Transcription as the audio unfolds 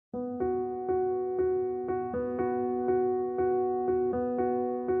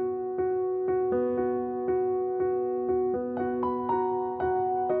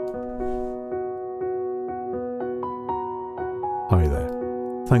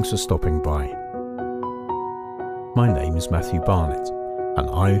Thanks for stopping by. My name is Matthew Barnett, and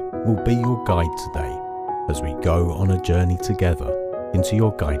I will be your guide today as we go on a journey together into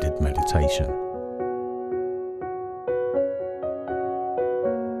your guided meditation.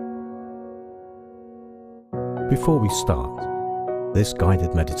 Before we start, this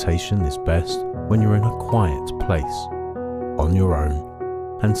guided meditation is best when you're in a quiet place, on your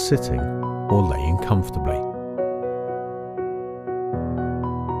own, and sitting or laying comfortably.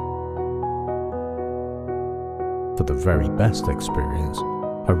 For the very best experience,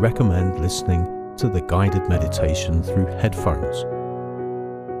 I recommend listening to the guided meditation through headphones.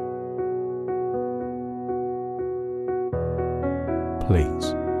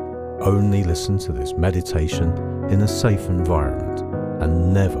 Please, only listen to this meditation in a safe environment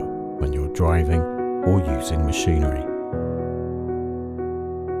and never when you're driving or using machinery.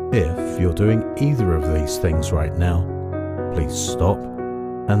 If you're doing either of these things right now, please stop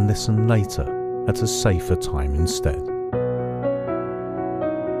and listen later at a safer time instead.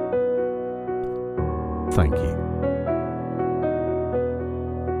 Thank you.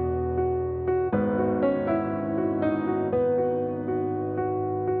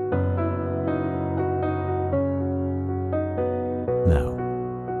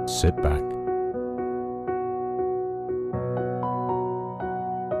 Now, sit back,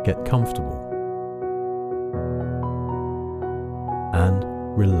 get comfortable, and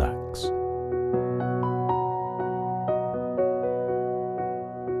relax.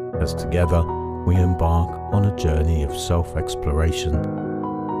 As together we embark on a journey of self-exploration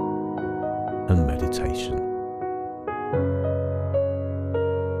and meditation.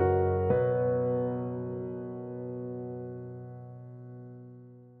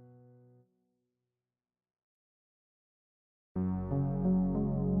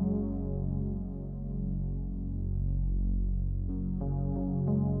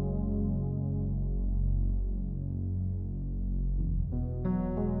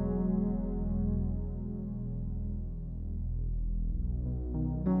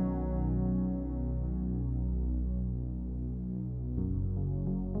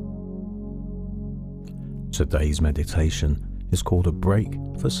 Today's meditation is called A Break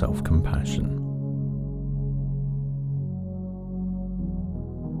for Self-Compassion.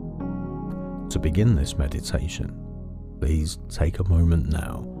 To begin this meditation, please take a moment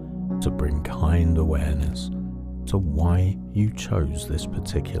now to bring kind awareness to why you chose this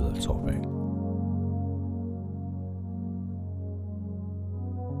particular topic.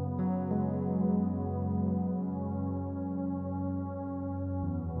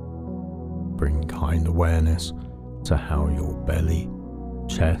 Bring kind awareness to how your belly,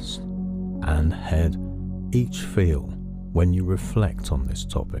 chest, and head each feel when you reflect on this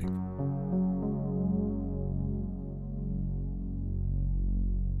topic.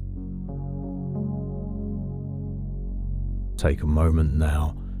 Take a moment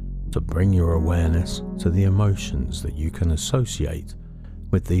now to bring your awareness to the emotions that you can associate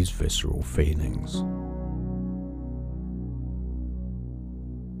with these visceral feelings.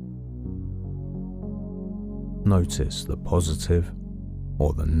 Notice the positive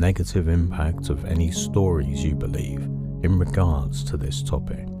or the negative impact of any stories you believe in regards to this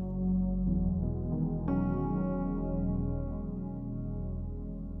topic.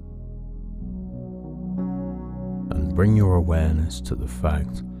 And bring your awareness to the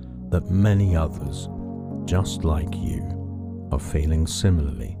fact that many others, just like you, are feeling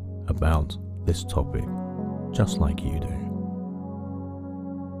similarly about this topic, just like you do.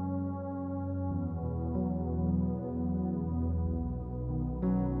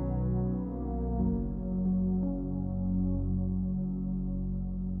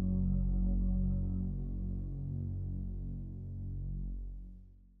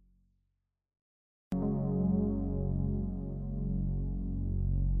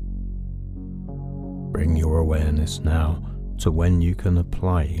 Bring your awareness now to when you can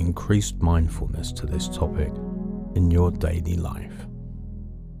apply increased mindfulness to this topic in your daily life.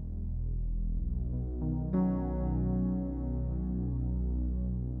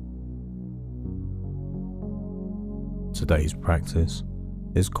 Today's practice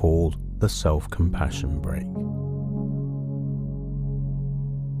is called the Self-Compassion Break.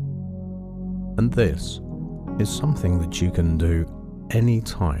 And this is something that you can do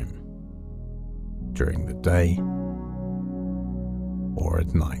anytime during the day or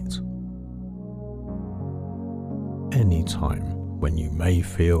at night. Any time when you may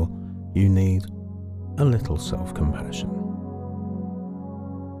feel you need a little self-compassion.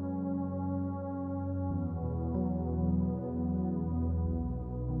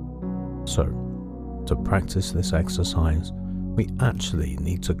 So, to practice this exercise, we actually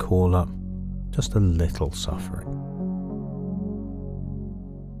need to call up just a little suffering.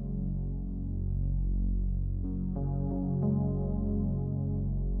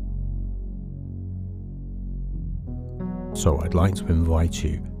 So I'd like to invite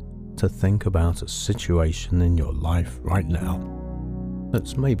you to think about a situation in your life right now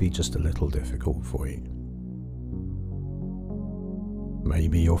that's maybe just a little difficult for you.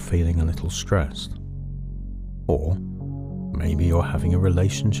 Maybe you're feeling a little stressed, or maybe you're having a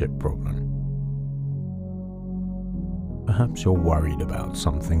relationship problem. Perhaps you're worried about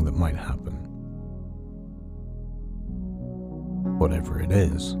something that might happen. Whatever it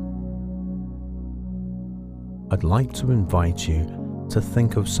is, I'd like to invite you to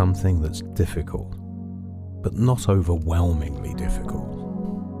think of something that's difficult, but not overwhelmingly difficult.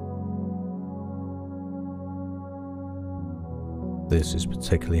 This is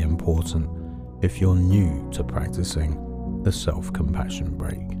particularly important if you're new to practicing the self-compassion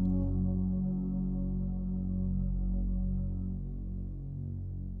break.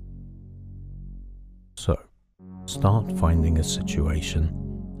 So, start finding a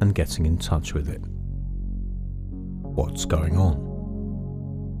situation and getting in touch with it. What's going on?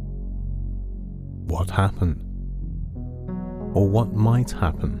 What happened? Or what might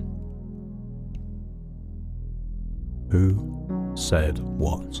happen? Who said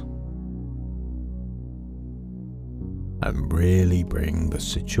what? And really bring the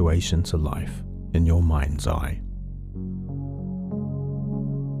situation to life in your mind's eye.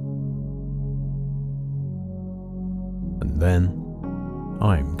 And then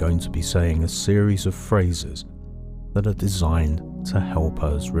I'm going to be saying a series of phrases that are designed to help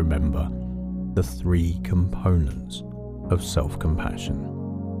us remember the 3 components of self-compassion.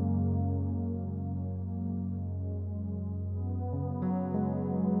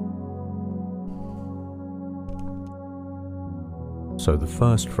 So the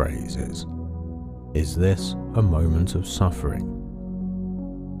first phrase is this a moment of suffering?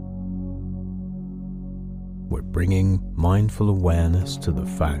 We're bringing mindful awareness to the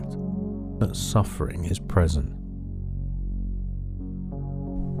fact that suffering is present.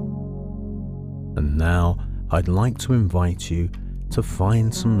 And now I'd like to invite you to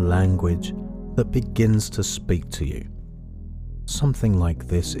find some language that begins to speak to you. Something like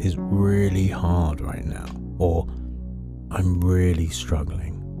this is really hard right now, or I'm really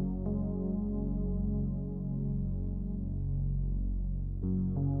struggling.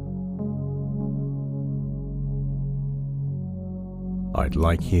 I'd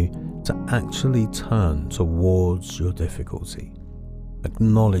like you to actually turn towards your difficulty,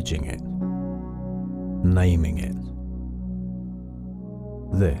 acknowledging it, naming it.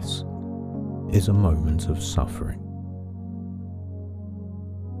 This is a moment of suffering.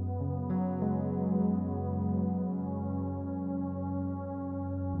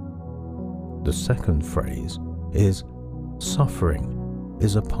 The second phrase is suffering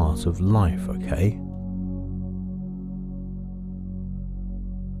is a part of life, okay?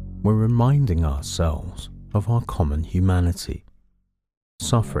 We're reminding ourselves of our common humanity.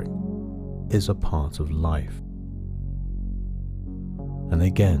 Suffering is a part of life. And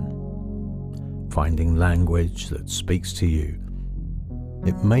again, finding language that speaks to you.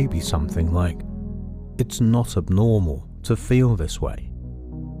 It may be something like, it's not abnormal to feel this way.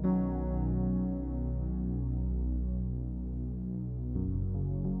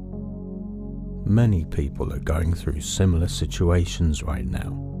 Many people are going through similar situations right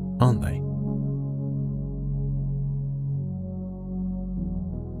now, aren't they?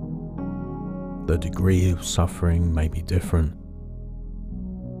 The degree of suffering may be different.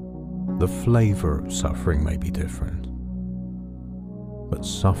 The flavor of suffering may be different. But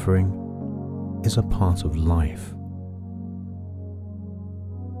suffering is a part of life.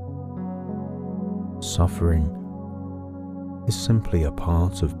 Suffering is simply a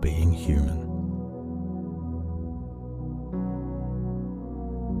part of being human.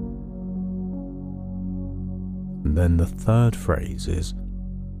 And then the third phrase is,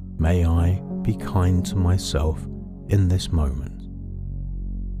 may I be kind to myself in this moment.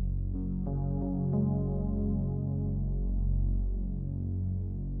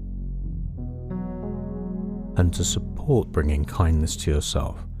 And to support bringing kindness to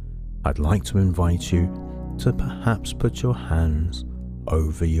yourself, I'd like to invite you to perhaps put your hands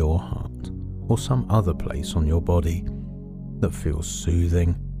over your heart or some other place on your body that feels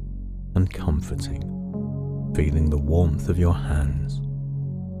soothing and comforting. Feeling the warmth of your hands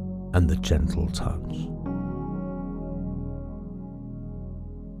and the gentle touch.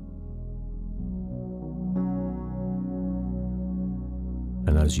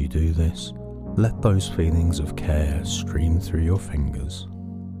 And as you do this, Let those feelings of care stream through your fingers.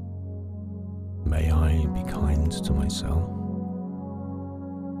 May I be kind to myself?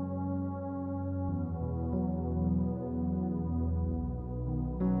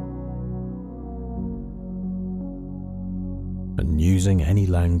 And using any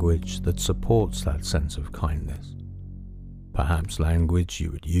language that supports that sense of kindness, perhaps language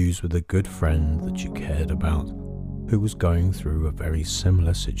you would use with a good friend that you cared about who was going through a very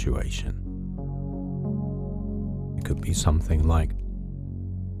similar situation. It could be something like,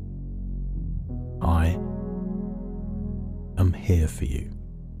 I am here for you.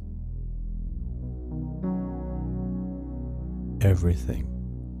 Everything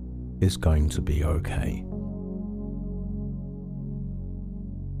is going to be okay.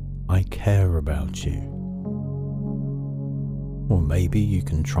 I care about you. Or maybe you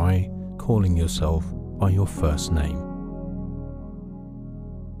can try calling yourself by your first name.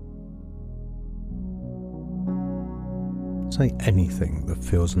 Say anything that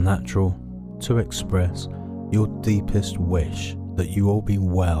feels natural to express your deepest wish that you all be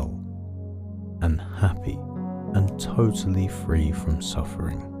well and happy and totally free from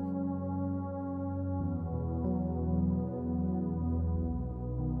suffering.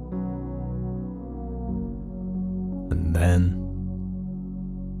 And then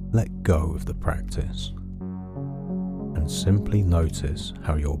let go of the practice and simply notice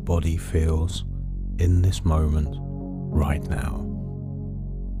how your body feels in this moment right now.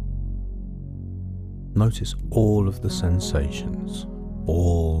 Notice all of the sensations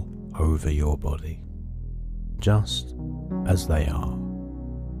all over your body, just as they are,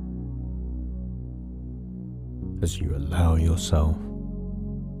 as you allow yourself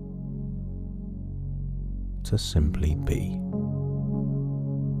to simply be.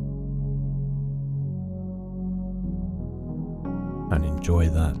 And enjoy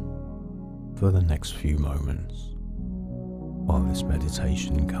that for the next few moments while this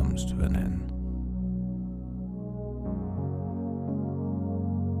meditation comes to an end.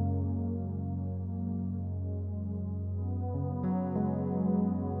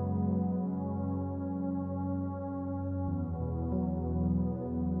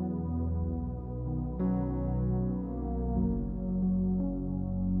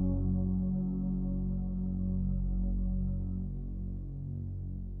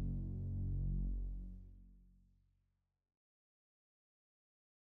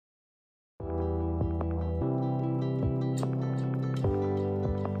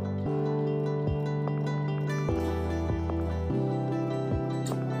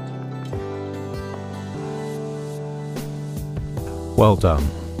 Well done,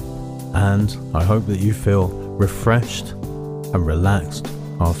 and I hope that you feel refreshed and relaxed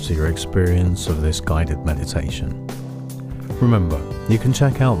after your experience of this guided meditation. Remember, you can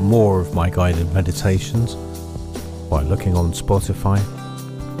check out more of my guided meditations by looking on Spotify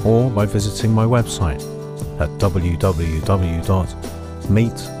or by visiting my website at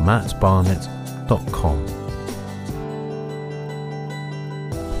www.meetmattbarnett.com.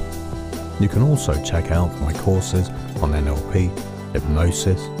 You can also check out my courses on NLP,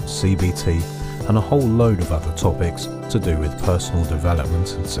 hypnosis, CBT, and a whole load of other topics to do with personal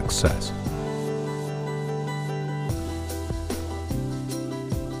development and success.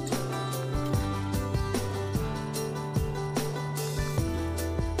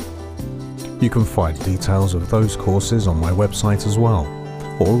 You can find details of those courses on my website as well,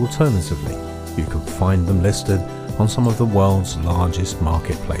 or alternatively, you can find them listed on some of the world's largest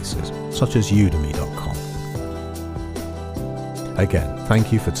marketplaces, such as udemy.com. Again,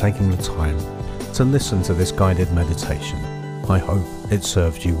 thank you for taking the time to listen to this guided meditation. I hope it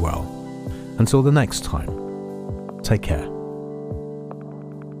served you well. Until the next time, take care.